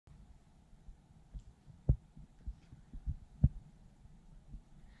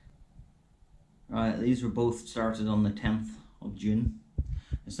Right, these were both started on the 10th of June.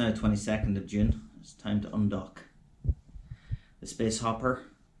 It's now 22nd of June. It's time to undock. The space hopper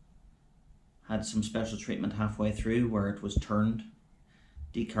had some special treatment halfway through where it was turned,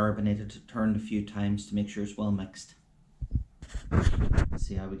 decarbonated, turned a few times to make sure it's well mixed. Let's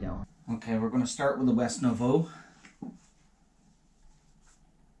see how we go. Okay, we're going to start with the West Nuevo.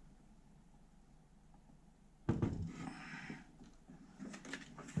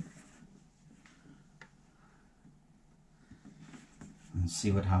 And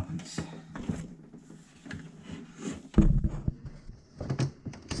see what happens.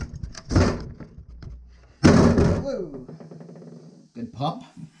 Whoa. Good pop.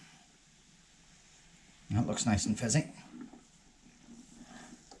 That looks nice and fizzy.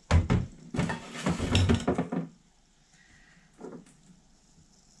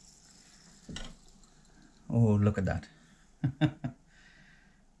 Oh, look at that.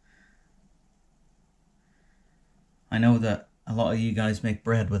 I know that a lot of you guys make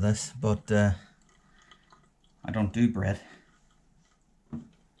bread with this, but I don't do bread,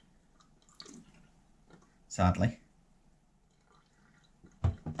 sadly.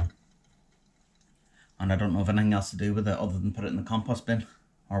 And I don't know of anything else to do with it other than put it in the compost bin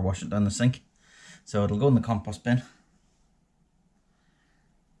or wash it down the sink. So it'll go in the compost bin.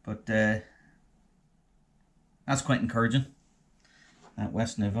 But that's quite encouraging. That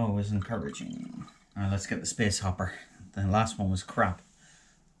West Nuevo is encouraging. Now let's get the space hopper. The last one was crap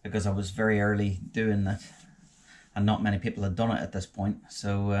because I was very early doing that and not many people had done it at this point.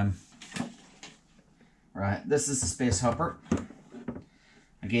 So right, this is the space hopper.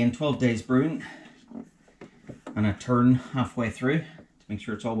 Again, 12 days brewing and a turn halfway through to make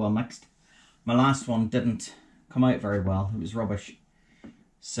sure it's all well mixed. My last one didn't come out very well. It was rubbish.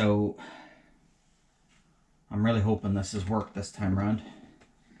 So I'm really hoping this has worked this time around.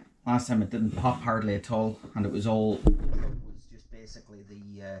 Last time it didn't pop hardly at all, and it was just basically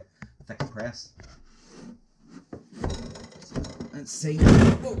the thick press. So, let's see.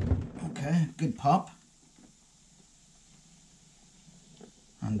 Whoa. Okay, good pop.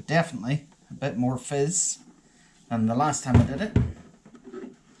 And definitely a bit more fizz than the last time I did it.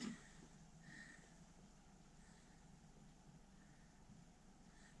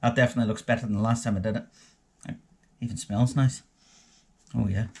 That definitely looks better than the last time I did it. It even smells nice. Oh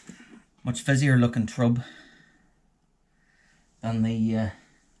yeah, much fizzier looking trub than the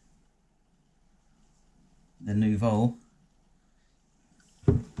Nuevo.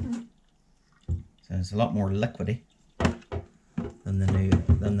 So it's a lot more liquidy than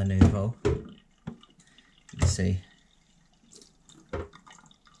the Nuevo. You can see.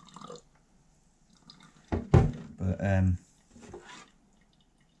 But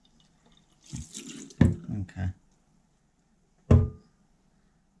okay.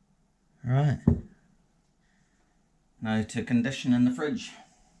 Right, now to condition in the fridge.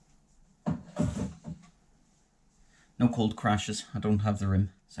 No cold crashes, I don't have the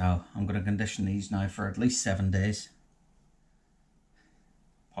room. So I'm going to condition these now for at least 7 days.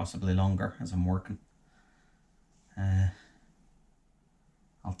 Possibly longer as I'm working.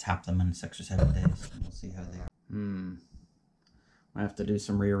 I'll tap them in 6 or 7 days and we'll see how they are. I have to do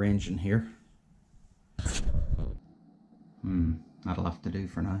some rearranging here. That'll have to do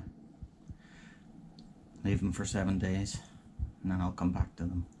for now. Leave them for 7 days and then I'll come back to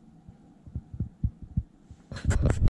them.